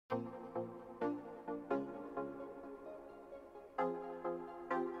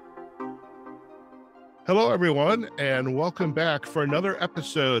Hello, everyone, and welcome back for another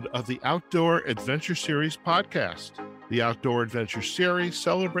episode of the Outdoor Adventure Series podcast. The Outdoor Adventure Series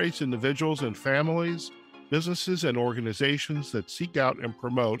celebrates individuals and families, businesses, and organizations that seek out and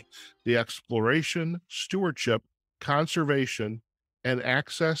promote the exploration, stewardship, conservation, and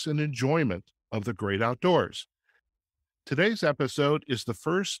access and enjoyment of the great outdoors. Today's episode is the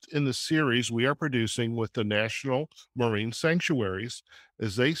first in the series we are producing with the National Marine Sanctuaries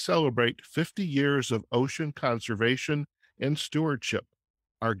as they celebrate 50 years of ocean conservation and stewardship.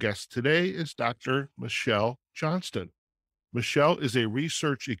 Our guest today is Dr. Michelle Johnston. Michelle is a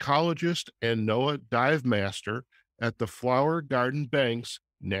research ecologist and NOAA dive master at the Flower Garden Banks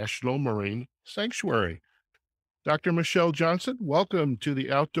National Marine Sanctuary. Dr. Michelle Johnston, welcome to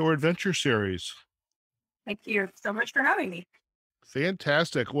the Outdoor Adventure Series. Thank you so much for having me.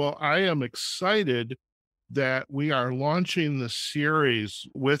 Fantastic. Well, I am excited that we are launching the series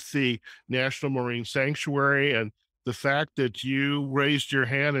with the National Marine Sanctuary, and the fact that you raised your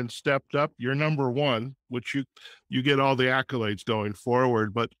hand and stepped up, you're number one, which you get all the accolades going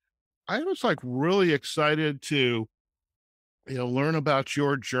forward. But I was really excited to, learn about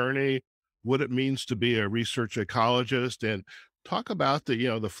your journey, what it means to be a research ecologist, and talk about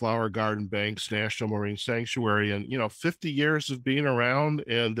the Flower Garden Banks National Marine Sanctuary and 50 years of being around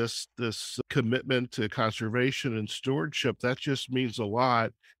and this commitment to conservation and stewardship. That just means a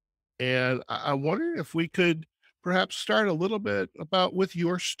lot. And I'm wondering if we could perhaps start a little bit with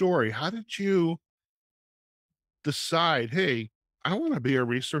your story. How did you decide, hey, I want to be a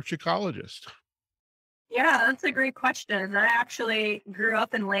research ecologist? Yeah, that's a great question. I actually grew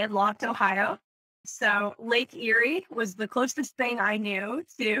up in landlocked Ohio. So Lake Erie was the closest thing I knew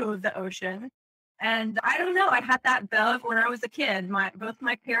to the ocean. And I don't know, I had that bug when I was a kid. Both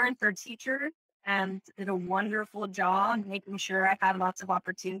my parents are teachers and did a wonderful job making sure I had lots of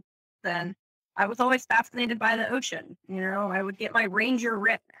opportunities. And I was always fascinated by the ocean. I would get my Ranger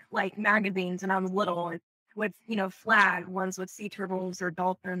Rick magazines when I was little and would, flag ones with sea turtles or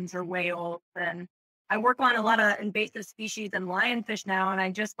dolphins or whales. And I work on a lot of invasive species and lionfish now. And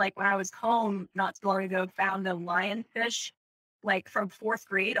I just when I was home not too long ago, found a lionfish, from fourth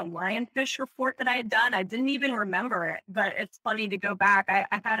grade, a lionfish report that I had done. I didn't even remember it, but it's funny to go back. I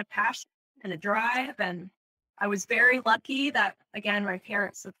had a passion and a drive, and I was very lucky that, again, my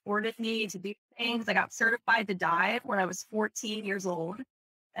parents supported me to do things. I got certified to dive when I was 14 years old.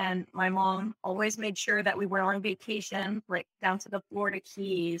 And my mom always made sure that we were on vacation, down to the Florida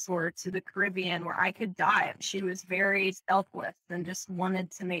Keys or to the Caribbean where I could dive. She was very selfless and just wanted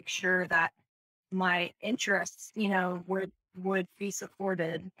to make sure that my interests, would be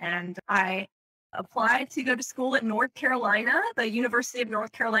supported. And I applied to go to school at North Carolina, the University of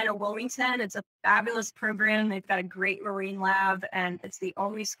North Carolina, Wilmington. It's a fabulous program. They've got a great marine lab, and it's the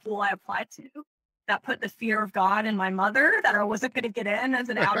only school I applied to. That put the fear of God in my mother that I wasn't going to get in as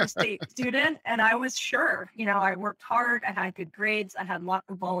an out-of-state student. And I was sure, I worked hard. I had good grades. I had lots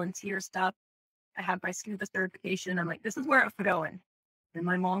of volunteer stuff. I had my scuba certification. I'm like, this is where I'm going. And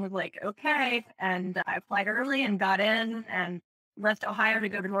my mom was like, okay. And I applied early and got in and left Ohio to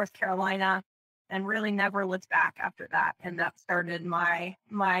go to North Carolina and really never looked back after that. And that started my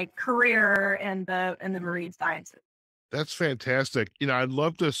career in the marine sciences. That's fantastic. I'd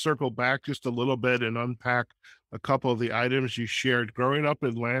love to circle back just a little bit and unpack a couple of the items you shared. Growing up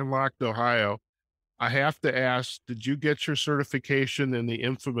in landlocked Ohio, I have to ask, did you get your certification in the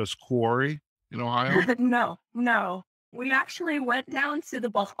infamous quarry in Ohio? No. We actually went down to the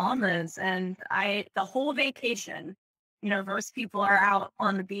Bahamas, and the whole vacation, most people are out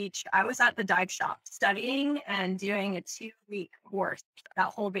on the beach. I was at the dive shop studying and doing a 2-week course that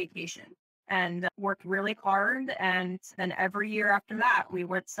whole vacation. And worked really hard. And then every year after that, we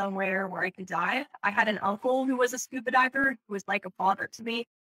went somewhere where I could dive. I had an uncle who was a scuba diver, who was like a father to me.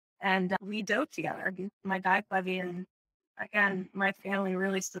 And we dove together, my dive buddy. And again, my family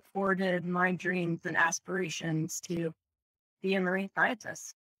really supported my dreams and aspirations to be a marine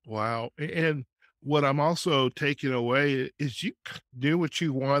scientist. Wow. And what I'm also taking away is you knew what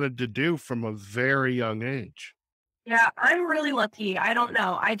you wanted to do from a very young age. Yeah, I'm really lucky. I don't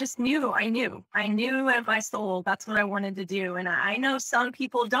know. I just knew. I knew in my soul that's what I wanted to do. And I know some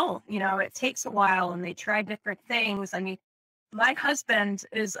people don't. It takes a while and they try different things. I mean, my husband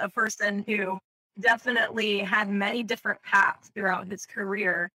is a person who definitely had many different paths throughout his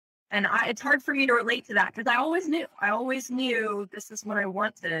career. And it's hard for me to relate to that because I always knew this is what I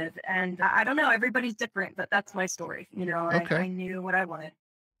wanted. And I don't know, everybody's different, but that's my story. Okay. I knew what I wanted.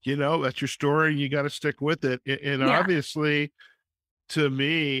 That's your story. You got to stick with it. And Yeah. Obviously, to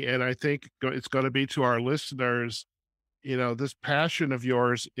me, and I think it's going to be to our listeners, this passion of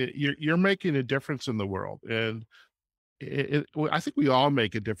yours, you're making a difference in the world. And I think we all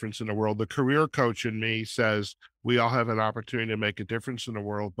make a difference in the world. The career coach in me says we all have an opportunity to make a difference in the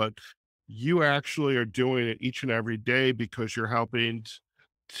world, but you actually are doing it each and every day because you're helping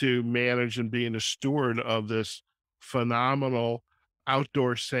to manage and being a steward of this phenomenal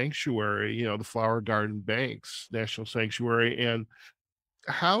outdoor sanctuary, the Flower Garden Banks National Sanctuary. And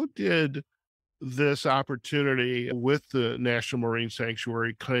how did this opportunity with the National Marine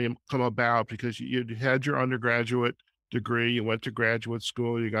Sanctuary come about? Because you had your undergraduate degree, you went to graduate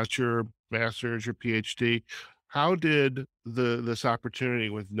school, you got your master's, your Ph.D. How did this opportunity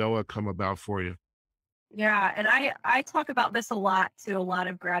with NOAA come about for you? Yeah, and I talk about this a lot to a lot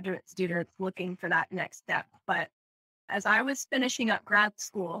of graduate students looking for that next step. But as I was finishing up grad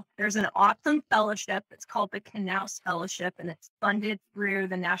school, there's an awesome fellowship. It's called the Knauss Fellowship, and it's funded through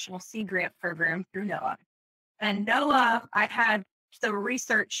the National Sea Grant Program through NOAA. And NOAA, I had some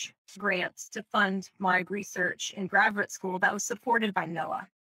research grants to fund my research in graduate school that was supported by NOAA.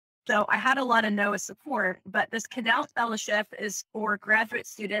 So I had a lot of NOAA support, but this Knauss Fellowship is for graduate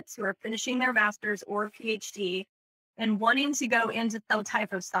students who are finishing their master's or PhD and wanting to go into some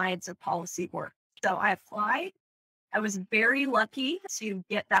type of science or policy work. So I applied. I was very lucky to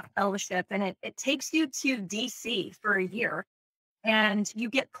get that fellowship, and it takes you to DC for a year, and you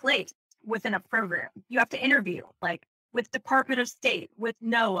get placed within a program. You have to interview, like with Department of State, with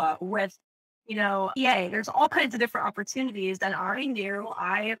NOAA, with EA. There's all kinds of different opportunities, and I already knew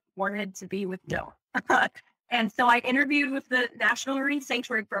I wanted to be with NOAA. And so I interviewed with the National Marine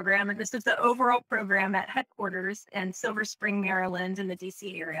Sanctuary Program, and this is the overall program at headquarters in Silver Spring, Maryland, in the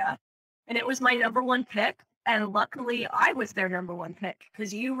DC area. And it was my number one pick. And luckily, I was their number one pick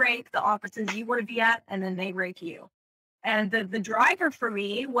because you rank the offices you want to be at, and then they rank you. And the driver for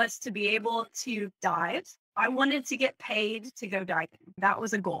me was to be able to dive. I wanted to get paid to go diving. That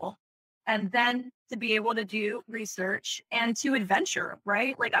was a goal. And then to be able to do research and to adventure,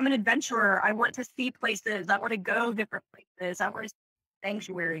 right? Like, I'm an adventurer. I want to see places. I want to go different places. I want to see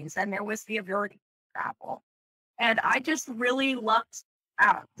sanctuaries. And there was the ability to travel. And I just really lucked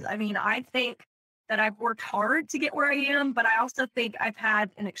out. I mean, I think that I've worked hard to get where I am, but I also think I've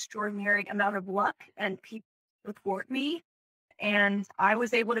had an extraordinary amount of luck and people support me. And I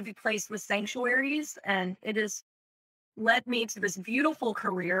was able to be placed with sanctuaries, and it has led me to this beautiful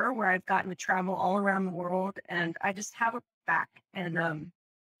career where I've gotten to travel all around the world, and I just have a back. And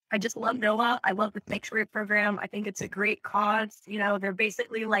I just love NOAA. I love the sanctuary program. I think it's a great cause. They're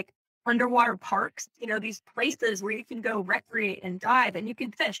basically like underwater parks, these places where you can go recreate and dive and you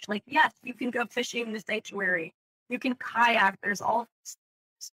can fish. Like, yes, you can go fishing in the sanctuary. You can kayak. There's all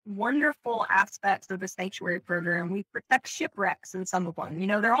wonderful aspects of the sanctuary program. We protect shipwrecks in some of them.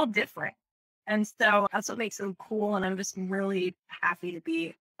 They're all different. And so that's what makes them cool. And I'm just really happy to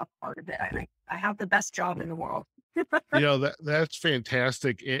be a part of it. I have the best job in the world. That's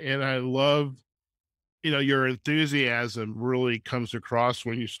fantastic. And I love your enthusiasm really comes across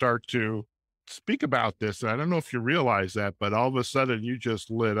when you start to speak about this. And I don't know if you realize that, but all of a sudden you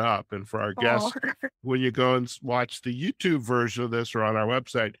just lit up. And for our guests, when you go and watch the YouTube version of this or on our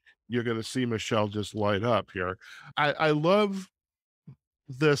website, you're going to see Michelle just light up here. I love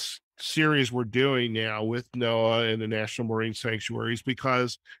this series we're doing now with NOAA and the National Marine Sanctuaries,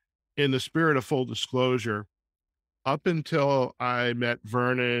 because in the spirit of full disclosure, up until I met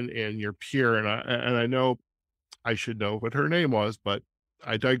Vernon and your peer, and I know I should know what her name was, but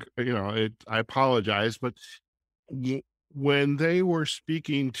I apologize. But when they were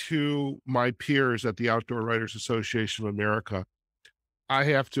speaking to my peers at the Outdoor Writers Association of America, I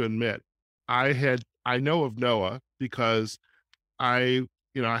have to admit, I know of NOAA because I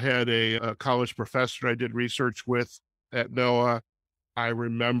had a college professor I did research with at NOAA. I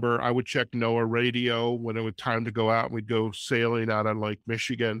remember I would check NOAA radio when it was time to go out, and we'd go sailing out on Lake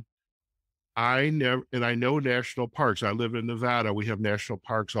Michigan. I know national parks. I live in Nevada. We have national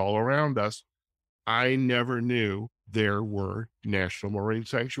parks all around us. I never knew there were national marine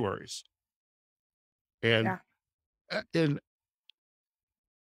sanctuaries. And in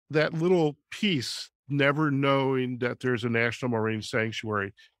that little piece, never knowing that there's a national marine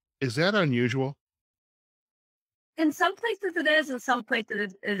sanctuary, is that unusual? In some places it is, in some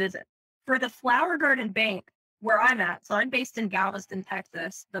places it isn't. For the Flower Garden Bank, where I'm at, so I'm based in Galveston,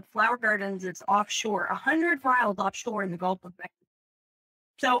 Texas, the Flower Gardens, it's offshore, 100 miles offshore in the Gulf of Mexico.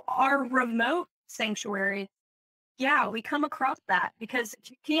 So our remote sanctuary, we come across that because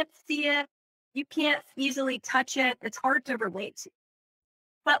you can't see it, you can't easily touch it, it's hard to relate to.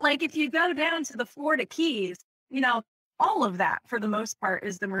 But like if you go down to the Florida Keys, all of that, for the most part,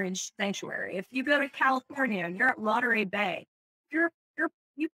 is the marine sanctuary. If you go to California and you're at Monterey Bay,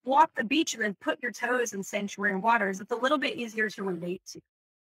 you walk the beach and then put your toes in sanctuary waters. It's a little bit easier to relate to.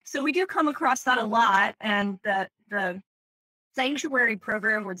 So we do come across that a lot, and the sanctuary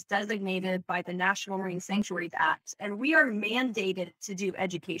program was designated by the National Marine Sanctuaries Act, and we are mandated to do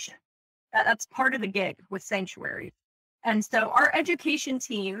education. That's part of the gig with sanctuaries. And so our education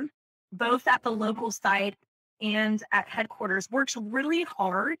team, both at the local site and at headquarters, works really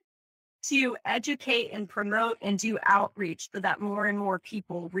hard to educate and promote and do outreach so that more and more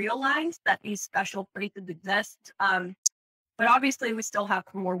people realize that these special places exist. But obviously we still have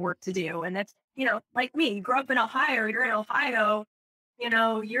more work to do. And that's, like me, you grew up in Ohio, you're in Ohio,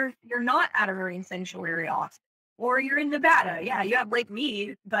 you're not at a marine sanctuary often. Or you're in Nevada. Yeah, you have Lake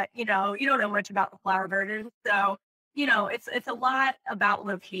Mead, but you don't know much about the flower gardens. So, it's a lot about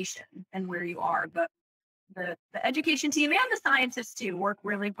location and where you are. But the education team and the scientists too work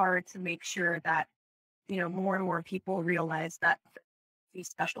really hard to make sure that, more and more people realize that these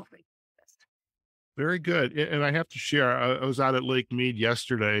special places exist. Very good. And I have to share, I was out at Lake Mead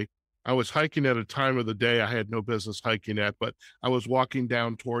yesterday. I was hiking at a time of the day I had no business hiking at, but I was walking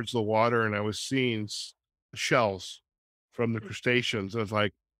down towards the water and I was seeing shells from the crustaceans. I was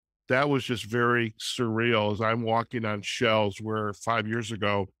like, that was just very surreal as I'm walking on shells where 5 years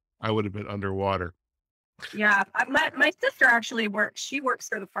ago I would have been underwater. Yeah, my sister actually she works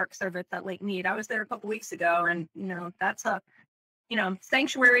for the Park Service at Lake Mead. I was there a couple weeks ago, and that's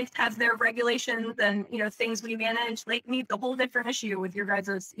sanctuaries have their regulations and things we manage. Lake Mead's a whole different issue with your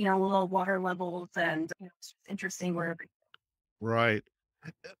guys' low water levels, and it's interesting wherever. Right.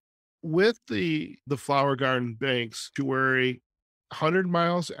 With the flower garden banks to where 100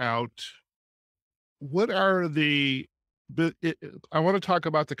 miles out, what are I want to talk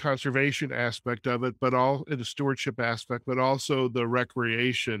about the conservation aspect of it, but all in the stewardship aspect, but also the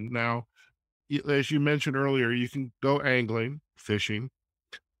recreation. Now, as you mentioned earlier, you can go angling, fishing,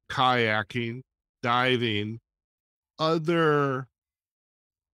 kayaking, diving, other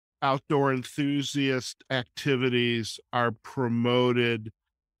outdoor enthusiast activities are promoted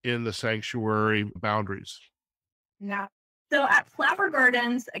in the sanctuary boundaries. Yeah. So at flower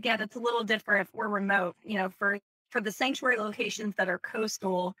gardens, again, it's a little different if we're remote. For the sanctuary locations that are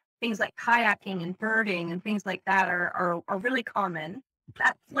coastal, things like kayaking and birding and things like that are really common.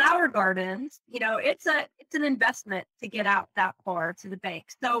 At flower gardens, it's an investment to get out that far to the bank.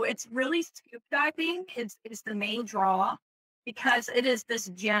 So it's really scuba diving is the main draw, because it is this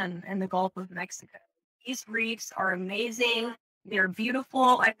gem in the Gulf of Mexico. These reefs are amazing. They're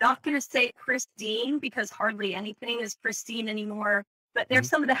beautiful. I'm not going to say pristine because hardly anything is pristine anymore, but they're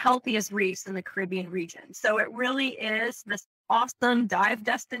some of the healthiest reefs in the Caribbean region. So it really is this awesome dive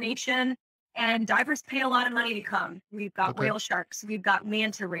destination, and divers pay a lot of money to come. We've got whale sharks, we've got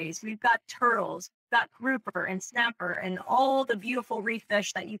manta rays, we've got turtles, we've got grouper and snapper, and all the beautiful reef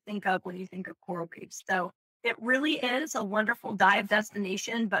fish that you think of when you think of coral reefs. So it really is a wonderful dive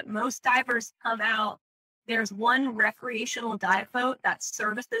destination, but most divers come out. There's one recreational dive boat that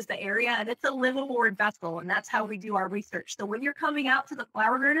services the area, and it's a liveaboard vessel, and that's how we do our research. So when you're coming out to the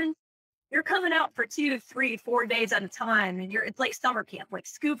flower garden, you're coming out for 2, 3, 4 days at a time, and it's like summer camp, like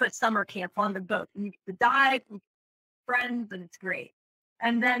scuba summer camp on the boat. And you get to dive, you get friends, and it's great.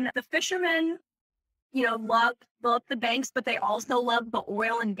 And then the fishermen, love the banks, but they also love the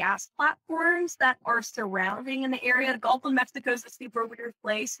oil and gas platforms that are surrounding in the area. The Gulf of Mexico is a super weird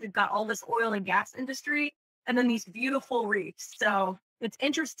place. We've got all this oil and gas industry, and then these beautiful reefs. So it's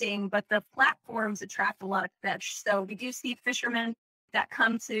interesting, but the platforms attract a lot of fish. So we do see fishermen that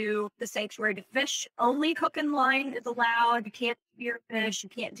come to the sanctuary to fish. Only hook and line is allowed. You can't spear fish. You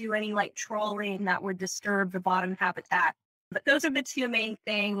can't do any trawling that would disturb the bottom habitat. But those are the two main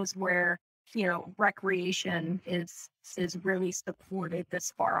things where recreation is really supported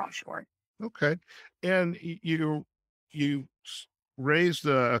this far offshore. Okay. And you raised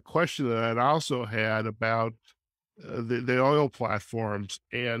a question that I also had about the oil platforms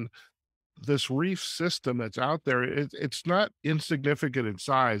and this reef system that's out there. It's not insignificant in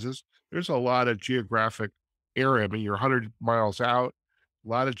size. There's a lot of geographic area. I mean, you're 100 miles out, a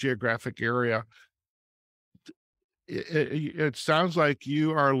lot of geographic area. It sounds like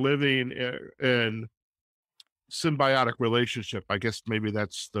you are living in symbiotic relationship. I guess maybe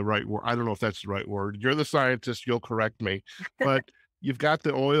that's the right word. I don't know if that's the right word. You're the scientist, you'll correct me. But you've got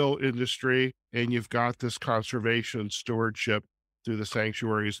the oil industry and you've got this conservation stewardship through the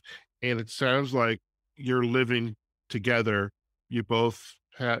sanctuaries. And it sounds like you're living together. You both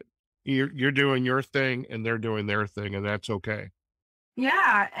you're doing your thing and they're doing their thing, and that's okay.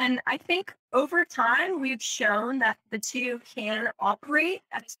 Yeah, and I think over time we've shown that the two can operate,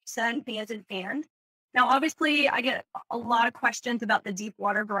 as you said, hand in hand. Now, obviously, I get a lot of questions about the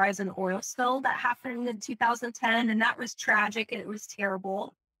Deepwater Horizon oil spill that happened in 2010, and that was tragic and it was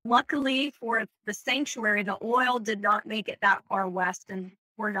terrible. Luckily for the sanctuary, the oil did not make it that far west and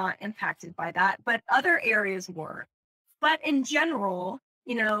we're not impacted by that, but other areas were. But in general,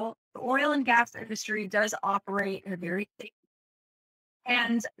 the oil and gas industry does operate in a very safe,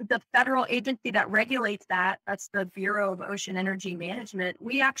 and the federal agency that regulates that's the Bureau of Ocean Energy Management.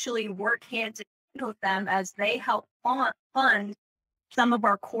 We actually work hand in hand with them as they help fund some of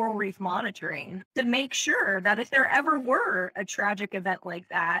our coral reef monitoring to make sure that if there ever were a tragic event like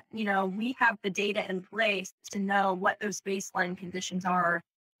that, we have the data in place to know what those baseline conditions are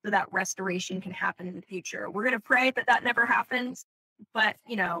so that restoration can happen in the future. We're going to pray that that never happens, but,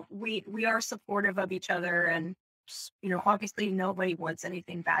 we are supportive of each other, and obviously nobody wants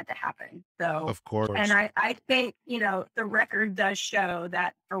anything bad to happen. So, Of course. and I think, the record does show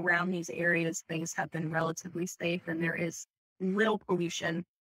that around these areas, things have been relatively safe and there is little pollution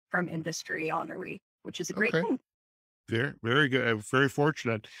from industry on the reef, which is a great Okay. thing. Very, very good. Very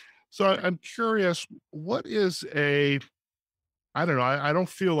fortunate. So I'm curious, what is I don't know, I don't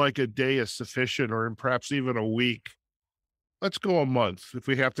feel like a day is sufficient or perhaps even a week. Let's go a month if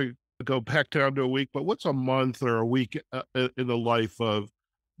we have to go back down to a week, but what's a month or a week in the life of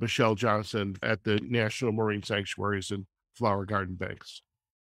Michelle Johnston at the National Marine Sanctuaries and Flower Garden Banks?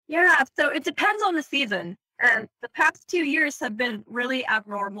 Yeah, so it depends on the season. And the past 2 years have been really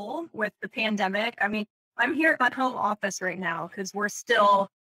abnormal with the pandemic. I mean, I'm here at my home office right now because we're still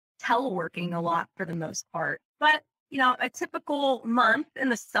teleworking a lot for the most part. But, a typical month in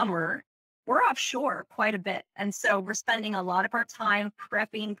the summer, we're offshore quite a bit. And so we're spending a lot of our time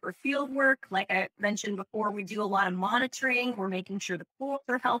prepping for field work. Like I mentioned before, we do a lot of monitoring. We're making sure the pools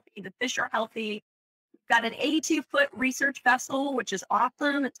are healthy, the fish are healthy. Got an 82-foot research vessel, which is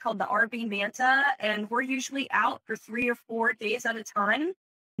awesome. It's called the RV Manta, and we're usually out for 3 or 4 days at a time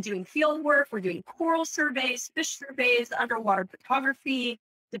doing field work. We're doing coral surveys, fish surveys, underwater photography,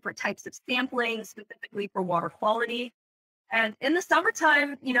 different types of sampling specifically for water quality. And in the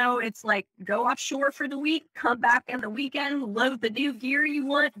summertime, it's like go offshore for the week, come back on the weekend, load the new gear you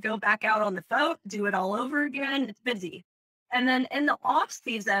want, go back out on the boat, do it all over again. It's busy. And then in the off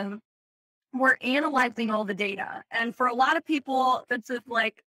season, we're analyzing all the data. And for a lot of people, that's just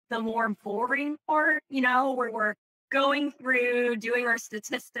like the more boring part, where we're going through, doing our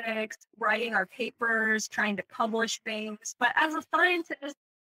statistics, writing our papers, trying to publish things. But as a scientist,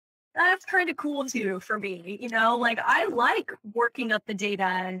 that's kind of cool too for me. Like I like working up the data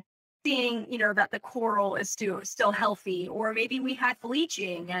and seeing, that the coral is still healthy, or maybe we had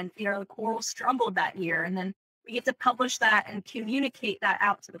bleaching and, the coral struggled that year. And then we get to publish that and communicate that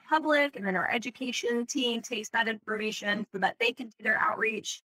out to the public. And then our education team takes that information so that they can do their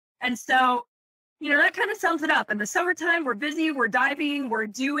outreach. And so, that kind of sums it up. In the summertime, we're busy, we're diving, we're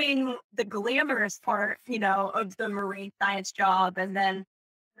doing the glamorous part, of the marine science job. And then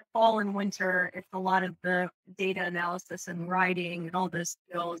the fall and winter, it's a lot of the data analysis and writing and all those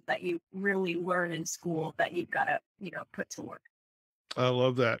skills that you really learn in school that you've got to, put to work. I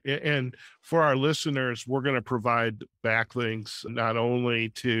love that. And for our listeners, we're going to provide backlinks not only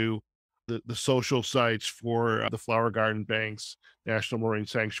to the social sites for the Flower Garden Banks National Marine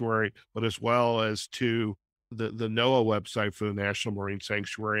Sanctuary, but as well as to the NOAA website for the National Marine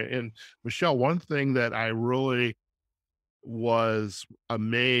Sanctuary. And Michelle, one thing that I really was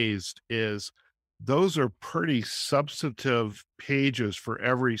amazed is those are pretty substantive pages for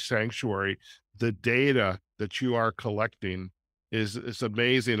every sanctuary. The data that you are collecting is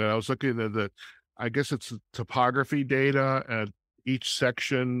amazing. And I was looking at I guess it's the topography data at each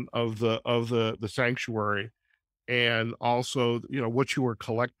section of the sanctuary, and also, what you were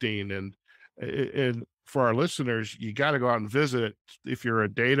collecting. And for our listeners, you got to go out and visit it. If you're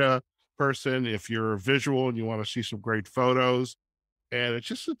a data person, if you're a visual and you want to see some great photos, and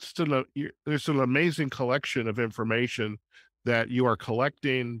there's an amazing collection of information that you are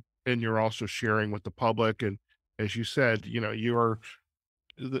collecting and you're also sharing with the public. And as you said, you are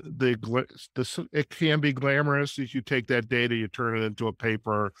it can be glamorous if you take that data, you turn it into a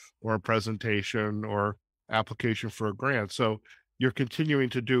paper or a presentation or application for a grant. So you're continuing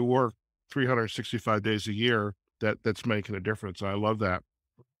to do work 365 days a year that's making a difference. I love that.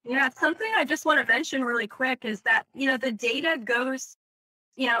 Yeah, something I just want to mention really quick is that, the data goes,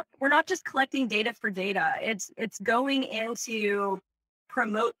 we're not just collecting data for data. It's going into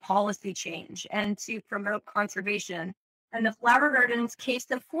promote policy change and to promote conservation. And the Flower Gardens case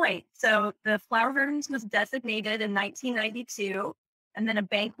in point. So the Flower Gardens was designated in 1992 And then a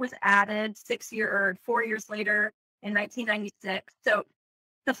bank was added 4 years later in 1996. So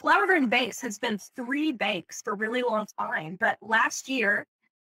the flower garden base has been 3 banks for a really long time. But last year,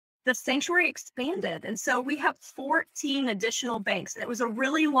 the sanctuary expanded. And so we have 14 additional banks. It was a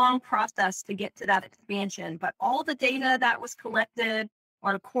really long process to get to that expansion, but all the data that was collected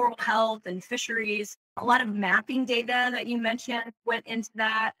on coral health and fisheries, a lot of mapping data that you mentioned went into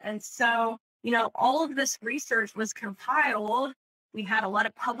that. And so, all of this research was compiled. We had a lot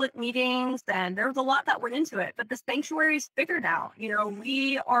of public meetings and there was a lot that went into it, but the sanctuary's figured out,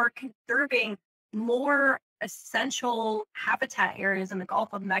 we are conserving more essential habitat areas in the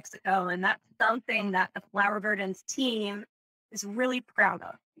Gulf of Mexico. And that's something that the Flower Gardens team is really proud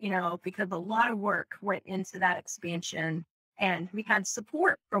of, because a lot of work went into that expansion. And we had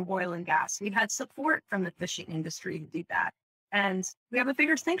support from oil and gas. We had support from the fishing industry to do that. And we have a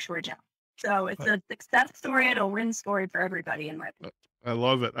bigger sanctuary now. So it's a success story and a win story for everybody, in my opinion. I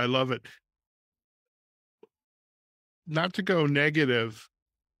love it. I love it. Not to go negative,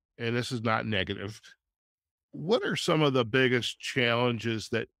 and this is not negative, what are some of the biggest challenges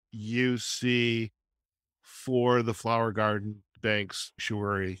that you see for the flower garden banks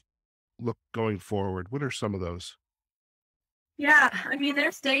sanctuary going forward? What are some of those? Yeah,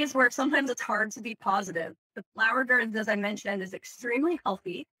 there's days where sometimes it's hard to be positive. The flower gardens, as I mentioned, is extremely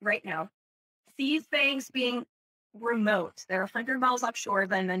healthy right now. These banks being remote, they're 100 miles offshore,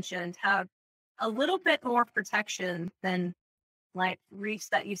 as I mentioned, have a little bit more protection than like reefs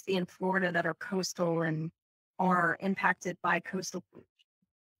that you see in Florida that are coastal and are impacted by coastal pollution.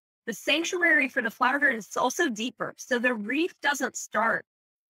 The sanctuary for the flower garden is also deeper. So the reef doesn't start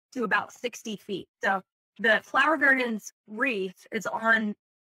to about 60 feet. So the flower garden's reef is on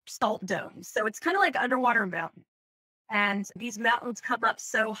salt domes. So it's kind of like underwater mountain. And these mountains come up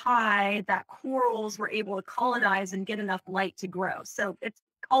so high that corals were able to colonize and get enough light to grow. So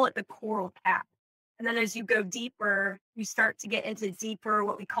call it the coral cap. And then as you go deeper, you start to get into deeper,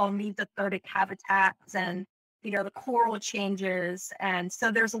 what we call mesophotic habitats, and the coral changes. And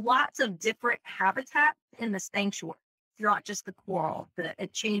so there's lots of different habitats in the sanctuary. It's not just the coral,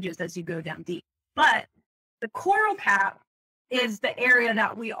 it changes as you go down deep. But the coral cap is the area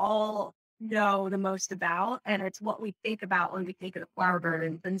that we all know the most about, and it's what we think about when we think of the flower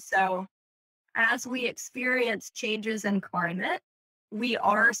gardens. And so as we experience changes in climate, we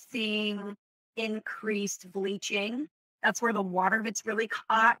are seeing increased bleaching. That's where the water gets really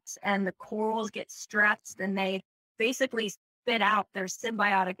hot and the corals get stressed and they basically spit out their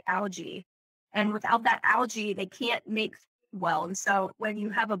symbiotic algae. And without that algae, they can't make food well. And so when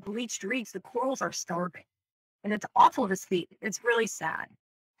you have a bleached reef, the corals are starving. And it's awful to see. It's really sad.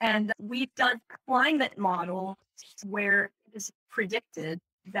 And we've done climate models where it is predicted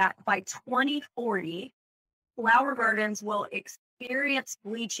that by 2040, flower gardens will experience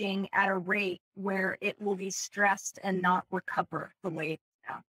bleaching at a rate where it will be stressed and not recover the way it's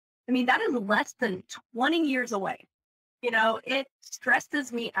now. That is less than 20 years away. It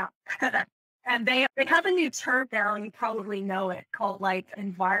stresses me out. And they have a new term now, and you probably know it, called like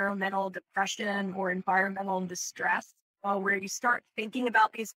environmental depression or environmental distress, where you start thinking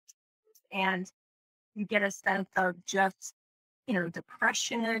about these and you get a sense of just,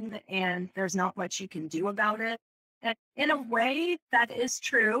 depression, and there's not much you can do about it. And in a way, that is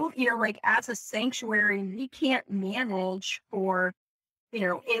true. Like as a sanctuary, we can't manage for,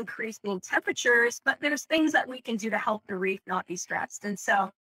 increasing temperatures, but there's things that we can do to help the reef not be stressed. And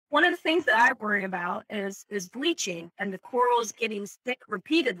so one of the things that I worry about is bleaching and the corals getting sick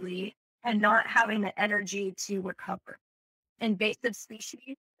repeatedly and not having the energy to recover. Invasive species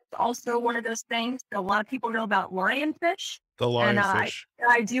is also one of those things. A lot of people know about lionfish. The lionfish. And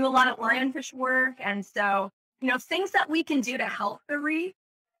I do a lot of lionfish work. And so, things that we can do to help the reef,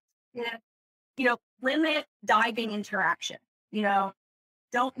 limit diving interaction,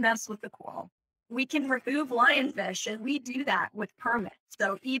 don't mess with the coral. We can remove lionfish, and we do that with permits.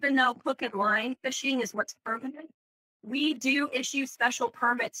 So even though hook and line fishing is what's permitted, we do issue special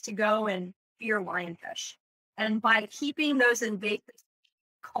permits to go and fear lionfish. And by keeping those invasive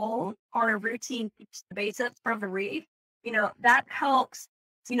culled on a routine basis from the reef, that helps,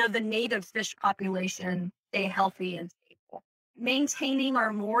 the native fish population stay healthy and stable. Maintaining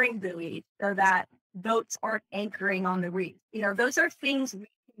our mooring buoys so that boats aren't anchoring on the reef. Those are things we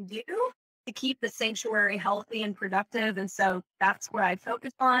can do to keep the sanctuary healthy and productive. And so that's what I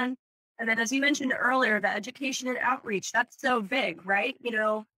focus on. And then, as you mentioned earlier, the education and outreach, that's so big, right?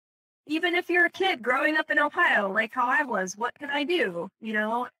 Even if you're a kid growing up in Ohio, like how I was, what can I do?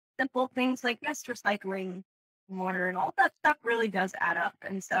 Simple things like nest recycling, water, and all that stuff really does add up.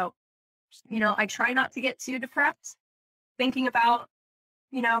 And so, I try not to get too depressed thinking about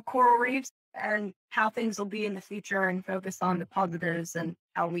coral reefs and how things will be in the future and focus on the positives and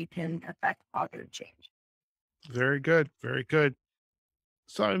how we can affect positive change. Very good. Very good.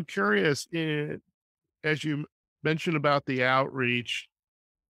 So I'm curious, as you mentioned about the outreach,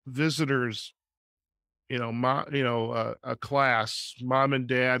 visitors, a class, mom and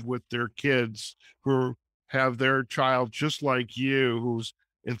dad with their kids who have their child just like you, who's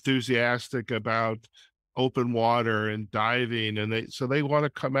enthusiastic about open water and diving, and they want to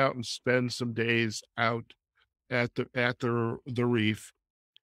come out and spend some days out at the reef.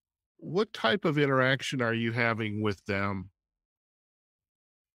 What type of interaction are you having with them?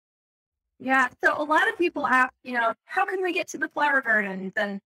 Yeah. So a lot of people ask, how can we get to the flower gardens?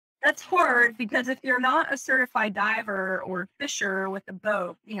 And that's hard because if you're not a certified diver or fisher with a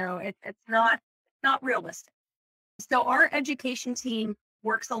boat, it's not realistic. So our education team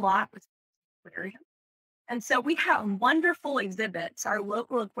works a lot with aquariums. And so we have wonderful exhibits. Our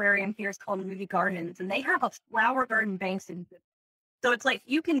local aquarium here is called Movie Gardens, and they have a flower garden banks exhibit. So it's like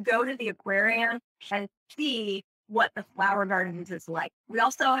you can go to the aquarium and see what the flower gardens is like. We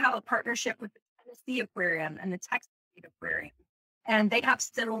also have a partnership with the Tennessee Aquarium and the Texas State Aquarium, and they have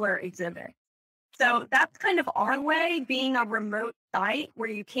similar exhibits. So that's kind of our way, being a remote site where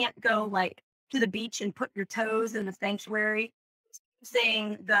you can't go like to the beach and put your toes in the sanctuary.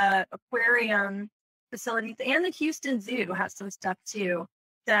 Using the aquarium facilities, and the Houston Zoo has some stuff too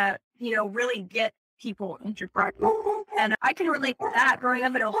that really get people interested. And I can relate to that. Growing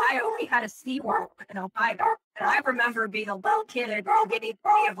up in Ohio, we had a SeaWorld in Ohio, and I remember being a little kid and getting to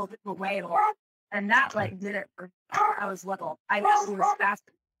see a little whale, and that did it for I was little. I was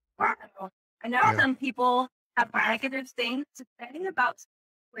fascinated. I know some people have negative things to say about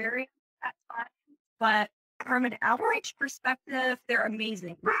aquariums at times, but from an outreach perspective, they're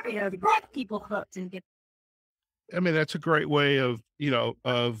amazing. To get people hooked and get. I mean, that's a great way of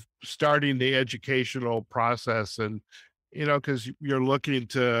starting the educational process, and because you're looking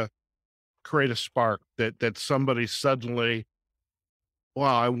to create a spark that somebody suddenly,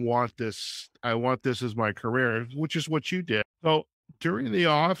 wow, I want this as my career, which is what you did. So during the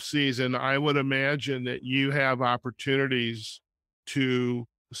off season, I would imagine that you have opportunities to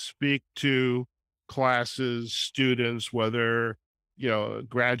speak to classes, students, whether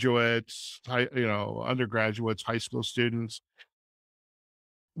graduates, undergraduates, high school students.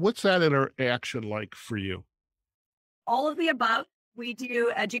 What's that interaction like for you? All of the above. We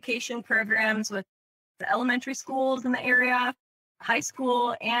do education programs with the elementary schools in the area, high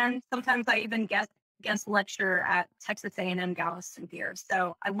school, and sometimes I even guest lecture at Texas A&M Galveston here.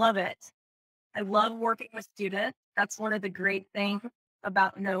 So I love it. I love working with students. That's one of the great things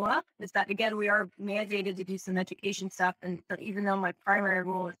about NOAA is that, again, we are mandated to do some education stuff. And so even though my primary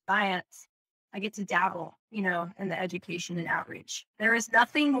role is science, I get to dabble, in the education and outreach. There is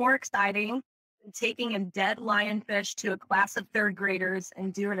nothing more exciting than taking a dead lionfish to a class of third graders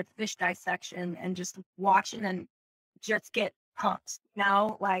and doing a fish dissection and just watching them just get pumped.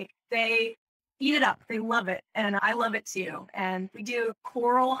 They eat it up. They love it. And I love it too. And we do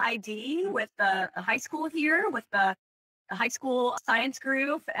coral ID with the high school here, with the high school science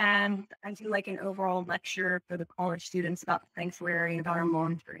group. And I do an overall lecture for the college students about the sanctuary and about our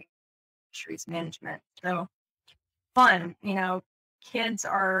monitoring, fisheries management. So fun, kids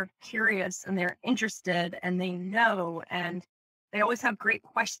are curious and they're interested and they know, and they always have great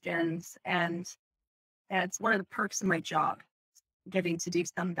questions. And it's one of the perks of my job, getting to do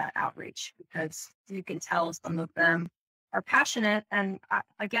some of that outreach, because you can tell some of them are passionate. And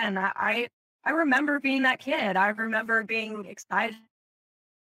I remember being that kid. I remember being excited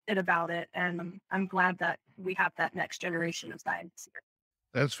about it. And I'm glad that we have that next generation of science here.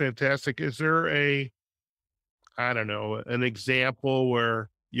 That's fantastic. Is there I don't know, an example where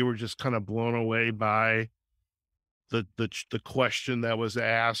you were just kind of blown away by the question that was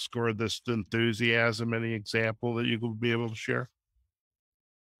asked, or this enthusiasm? Any example that you would be able to share?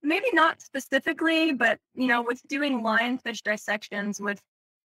 Maybe not specifically, but with doing lionfish dissections with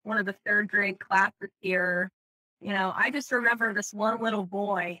one of the third grade classes here, I just remember this one little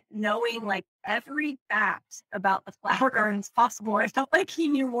boy knowing every fact about the flower gardens possible. I felt like he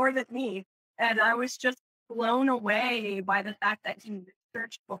knew more than me. And I was just blown away by the fact that he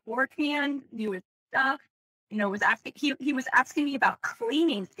researched beforehand, knew his stuff, he was asking me about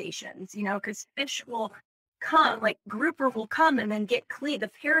cleaning stations, because fish will come, grouper will come and then get the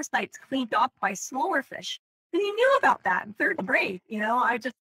parasites cleaned off by smaller fish. And he knew about that in third grade. I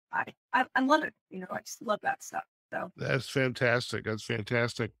love it. I just love that stuff. So That's fantastic. That's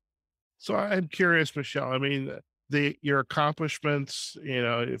fantastic. So I'm curious, Michelle. I mean, your accomplishments,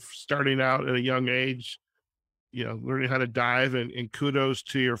 if starting out at a young age, learning how to dive, and kudos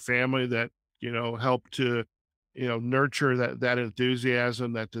to your family that, helped to, nurture that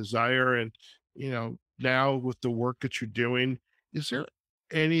enthusiasm, that desire. And, now with the work that you're doing, is there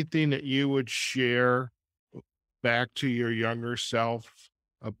anything that you would share back to your younger self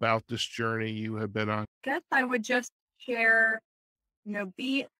about this journey you have been on? Guess I would just share,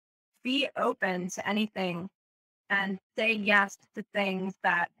 be open to anything and say yes to things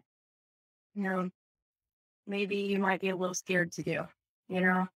that, you know, maybe you might be a little scared to do.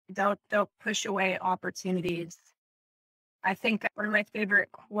 Don't push away opportunities. I think one of my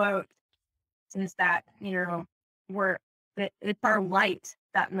favorite quotes is that, it's our light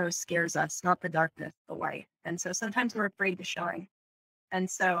that most scares us, not the darkness, the light. And so sometimes we're afraid to shine. And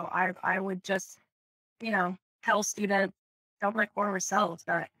so I would just, tell students, don't let for ourselves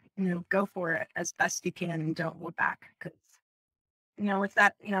that, go for it as best you can and don't look back. Because, with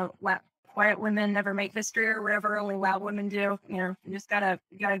that, quiet women never make history or whatever, only loud women do. You just gotta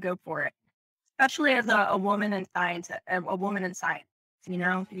go for it. Especially as a woman in science,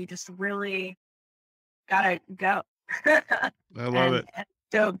 you just really gotta go. I love it. And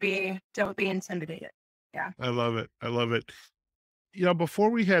don't be intimidated. Yeah. I love it. I love it. Before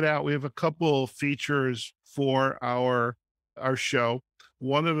we head out, we have a couple features for our show.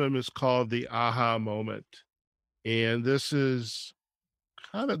 One of them is called the aha moment. And this is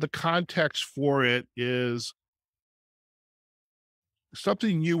kind of the context for it is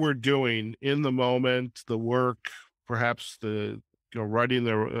something you were doing in the moment, the work, perhaps the writing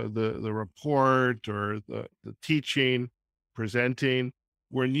the report or the teaching, presenting,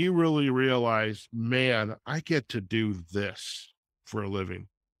 when you really realize, man, I get to do this for a living.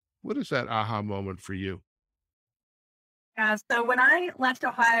 What is that aha moment for you? Yeah, so when I left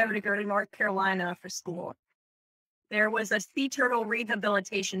Ohio to go to North Carolina for school, there was a sea turtle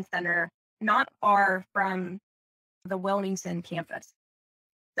rehabilitation center not far from the Wilmington campus.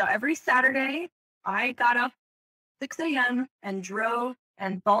 So every Saturday, I got up 6 a.m. and drove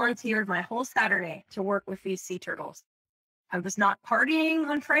and volunteered my whole Saturday to work with these sea turtles. I was not partying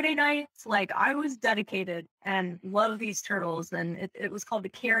on Friday nights. Like, I was dedicated and loved these turtles. And it was called the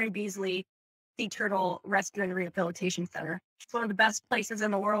Carrie Beasley Sea Turtle Rescue and Rehabilitation Center. It's one of the best places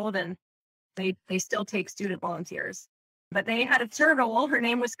in the world, and they still take student volunteers. But they had a turtle, her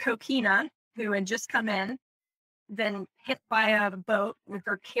name was Coquina, who had just come in, then hit by a boat with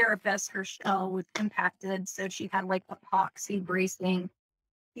her carapace. Her shell was impacted, so she had like epoxy bracing,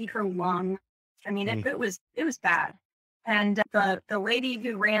 see her lung. I mean, it was bad. And the lady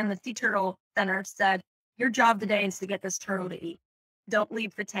who ran the Sea Turtle Center said, your job today is to get this turtle to eat. Don't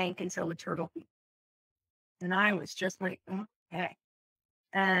leave the tank until the turtle eats. And I was just like, okay.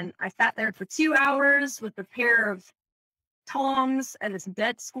 And I sat there for 2 hours with a pair of tongs and this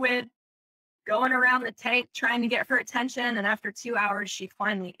dead squid going around the tank trying to get her attention. And after 2 hours, she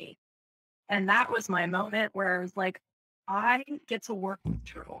finally ate. And that was my moment where I was like, I get to work with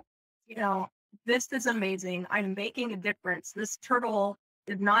turtle. This is amazing. I'm making a difference. This turtle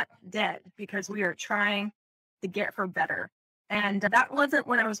is not dead because we are trying to get her better. And that wasn't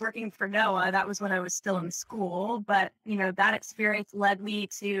when I was working for NOAA. That was when I was still in school. But, that experience led me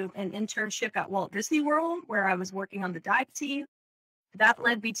to an internship at Walt Disney World, where I was working on the dive team. That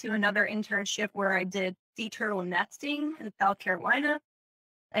led me to another internship where I did sea turtle nesting in South Carolina.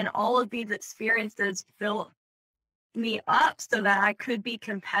 And all of these experiences built me up so that I could be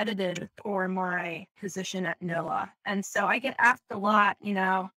competitive for my position at NOAA. And so I get asked a lot,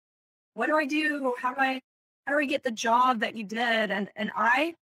 what do I do? How do I get the job that you did? And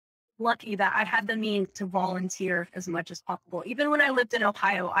I lucky that I had the means to volunteer as much as possible. Even when I lived in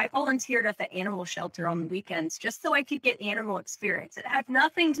Ohio, I volunteered at the animal shelter on the weekends just so I could get animal experience. It had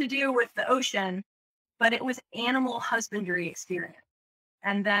nothing to do with the ocean, but it was animal husbandry experience.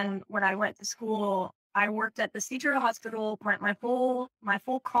 And then when I went to school, I worked at the Sea Turtle Hospital my full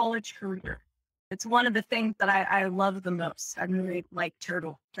college career. It's one of the things that I love the most. I really like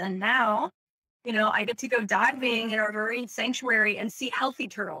turtles. And now, I get to go diving in our marine sanctuary and see healthy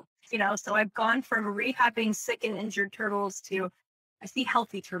turtles. So I've gone from rehabbing sick and injured turtles to I see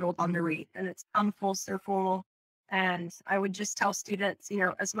healthy turtles on the reef, and it's come full circle. And I would just tell students,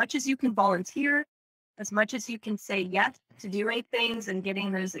 as much as you can volunteer, as much as you can say yes to doing things and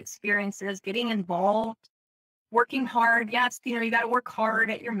getting those experiences, getting involved, working hard. Yes, you got to work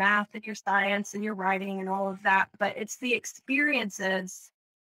hard at your math and your science and your writing and all of that. But it's the experiences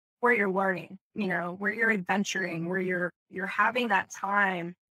where you're learning, where you're adventuring, where you're having that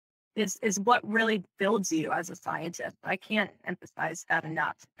time is what really builds you as a scientist. I can't emphasize that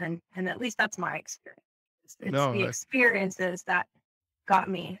enough. And at least that's my experience. It's the experiences that got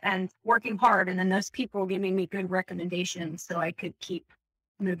me, and working hard, and then those people giving me good recommendations so I could keep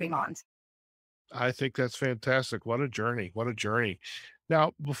moving on. I think that's fantastic. What a journey. What a journey.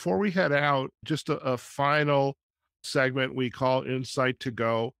 Now, before we head out, just a final segment we call Insight to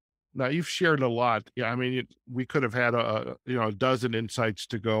Go. Now, you've shared a lot. Yeah, I mean, we could have had a dozen insights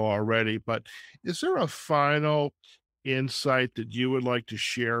to go already, but is there a final insight that you would like to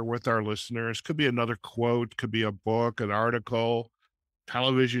share with our listeners? Could be another quote, could be a book, an article,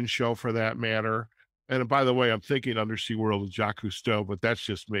 television show for that matter. And by the way, I'm thinking Undersea World of Jacques Cousteau, but that's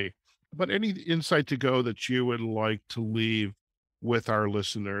just me. But any insight to go that you would like to leave with our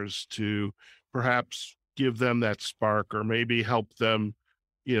listeners to perhaps give them that spark, or maybe help them,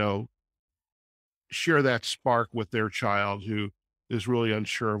 you know, share that spark with their child who is really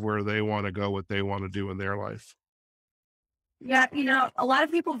unsure of where they want to go, what they want to do in their life. Yeah, a lot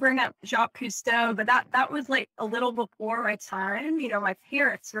of people bring up Jacques Cousteau, but that was like a little before my time. My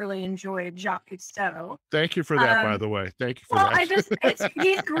parents really enjoyed Jacques Cousteau. Thank you for that, by the way. Thank you for Well, that.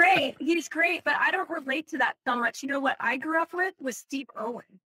 he's great. He's great, but I don't relate to that so much. What I grew up with was Steve Irwin.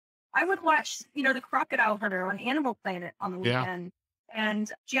 I would watch, the Crocodile Hunter on Animal Planet on the Yeah. weekend,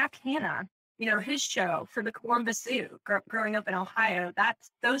 and Jack Hanna, his show for the Columbus Zoo. Growing up in Ohio,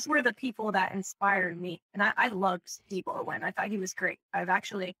 those were the people that inspired me, and I loved Steve Irwin. I thought he was great. I've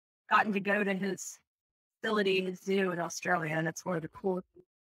actually gotten to go to his facility, his zoo in Australia, and it's one of the coolest.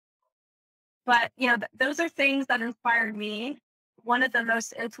 But those are things that inspired me. One of the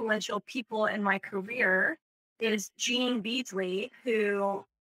most influential people in my career is Jean Beasley, who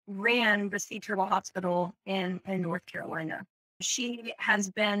ran the Sea Turtle Hospital in North Carolina. She has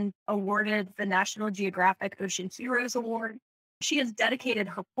been awarded the National Geographic Ocean Heroes Award. She has dedicated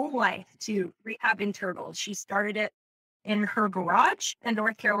her whole life to rehabbing turtles. She started it in her garage in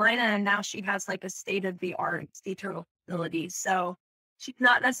North Carolina, and now she has like a state-of-the-art sea turtle facility. So she's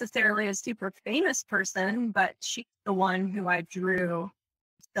not necessarily a super famous person, but she's the one who I drew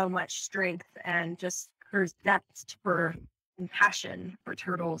so much strength, and just her depth for and passion for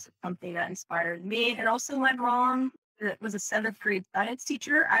turtles is something that inspired me. And also my mom, that was a 7th grade science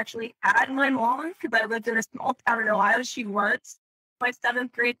teacher. I actually had my mom because I lived in a small town in Ohio. She was my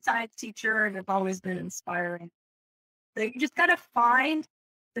 7th grade science teacher, and it's always been inspiring. So you just got to find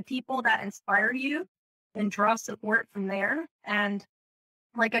the people that inspire you and draw support from there. And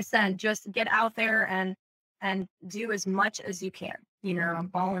like I said, just get out there and do as much as you can,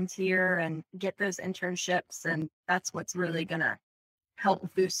 volunteer and get those internships. And that's what's really going to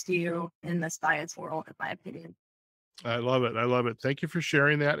help boost you in the science world, in my opinion. I love it. I love it. Thank you for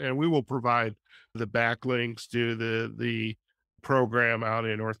sharing that. And we will provide the backlinks to the program out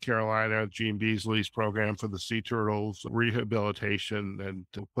in North Carolina, Jean Beasley's program for the sea turtles rehabilitation, and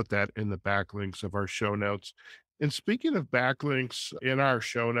to put that in the backlinks of our show notes. And speaking of backlinks in our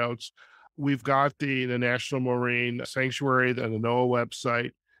show notes, we've got the National Marine Sanctuary and the NOAA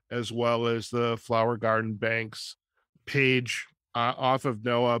website, as well as the Flower Garden Banks page off of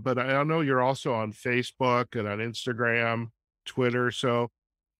NOAA. But I know you're also on Facebook and on Instagram, Twitter. So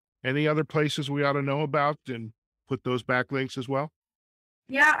any other places we ought to know about and put those backlinks as well?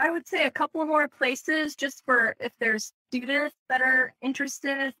 Yeah, I would say a couple more places just for if there's students that are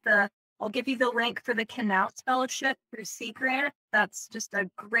interested. I'll give you the link for the Knauss Fellowship through Sea Grant. That's just a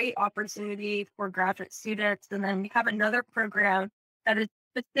great opportunity for graduate students. And then we have another program that is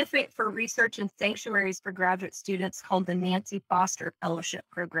specific for research and sanctuaries for graduate students called the Nancy Foster Fellowship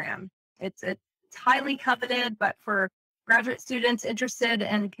Program. It's highly coveted, but for graduate students interested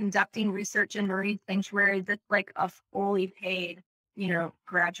in conducting research in marine sanctuaries, it's like a fully paid,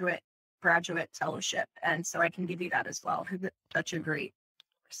 graduate fellowship. And so I can give you that as well. It's such a great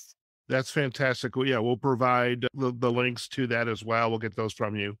course. That's fantastic. Well, yeah, we'll provide the links to that as well. We'll get those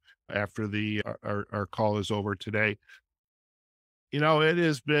from you after our call is over today. It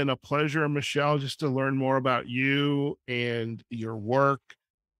has been a pleasure, Michelle, just to learn more about you and your work.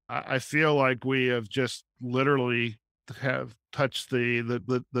 I feel like we have just literally have touched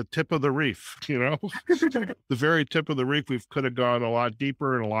the tip of the reef, the very tip of the reef. We could have gone a lot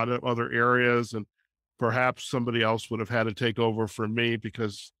deeper in a lot of other areas, and perhaps somebody else would have had to take over from me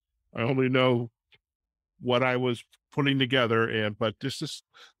because I only know what I was putting together. But this is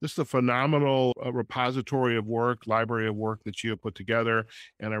a phenomenal repository of work, library of work that you have put together.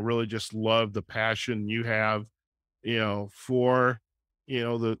 And I really just love the passion you have, for,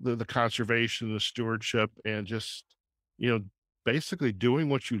 the conservation, the stewardship, and just, basically doing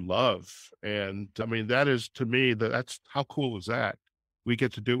what you love. And I mean, that is, to me, that's how cool is that? We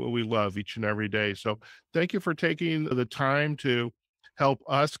get to do what we love each and every day. So thank you for taking the time to help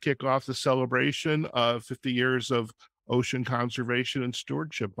us kick off the celebration of 50 years of ocean conservation and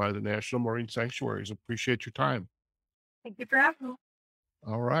stewardship by the National Marine Sanctuaries. Appreciate your time. Thank you for having me.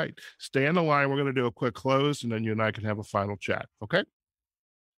 All right. Stay on the line. We're going to do a quick close, and then you and I can have a final chat. Okay?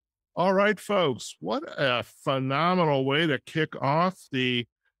 All right, folks. What a phenomenal way to kick off the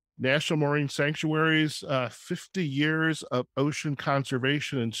National Marine Sanctuaries 50 years of ocean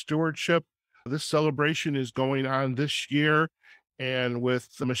conservation and stewardship. This celebration is going on this year. And with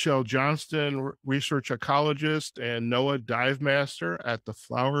Michelle Johnston, research ecologist, and NOAA dive master at the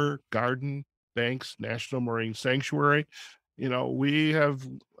Flower Garden Banks National Marine Sanctuary, we have,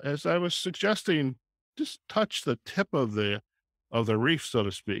 as I was suggesting, just touched the tip of the reef, so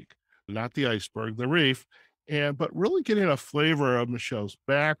to speak, not the iceberg, the reef, but really getting a flavor of Michelle's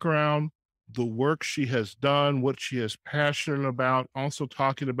background, the work she has done, what she is passionate about, also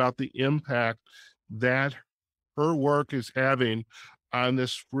talking about the impact that her work is having on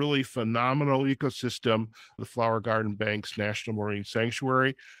this really phenomenal ecosystem, the Flower Garden Banks National Marine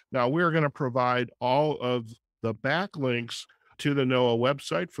Sanctuary. Now, we're going to provide all of the backlinks to the NOAA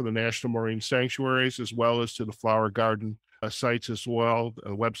website for the National Marine Sanctuaries, as well as to the Flower Garden sites as well,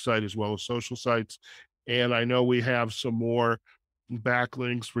 website as well as social sites. And I know we have some more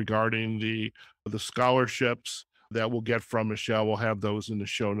backlinks regarding the scholarships that we'll get from Michelle. We'll have those in the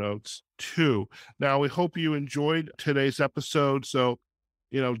show notes too. Now, we hope you enjoyed today's episode. So,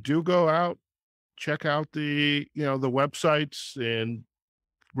 do go out, check out the websites, and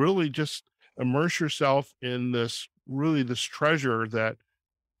really just immerse yourself in this treasure that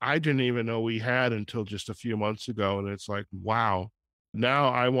I didn't even know we had until just a few months ago. And it's like, wow, now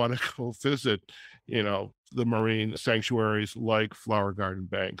I want to go visit, the marine sanctuaries like Flower Garden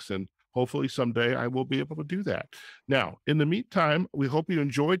Banks. And hopefully someday I will be able to do that. Now, in the meantime, we hope you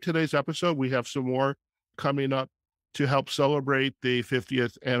enjoyed today's episode. We have some more coming up to help celebrate the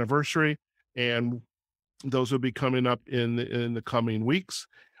 50th anniversary, and those will be coming up in the coming weeks.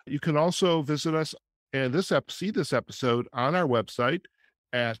 You can also visit us and see this episode on our website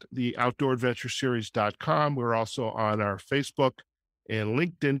at the outdooradventureseries.com. We're also on our Facebook and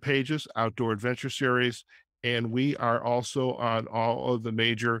LinkedIn pages, Outdoor Adventure Series, and we are also on all of the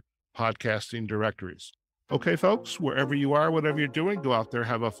major podcasting directories. Okay, folks, wherever you are, whatever you're doing, go out there,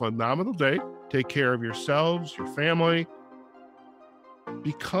 have a phenomenal day. Take care of yourselves, your family.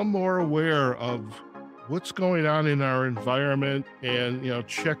 Become more aware of what's going on in our environment, and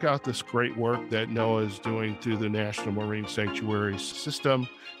check out this great work that NOAA is doing through the National Marine Sanctuaries system.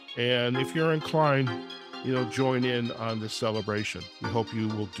 And if you're inclined, join in on this celebration. We hope you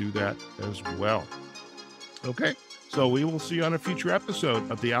will do that as well. Okay, so we will see you on a future episode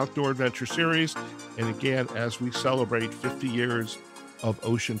of the Outdoor Adventure Series. And again, as we celebrate 50 years of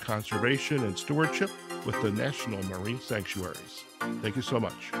ocean conservation and stewardship with the National Marine Sanctuaries. Thank you so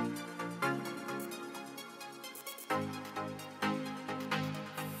much.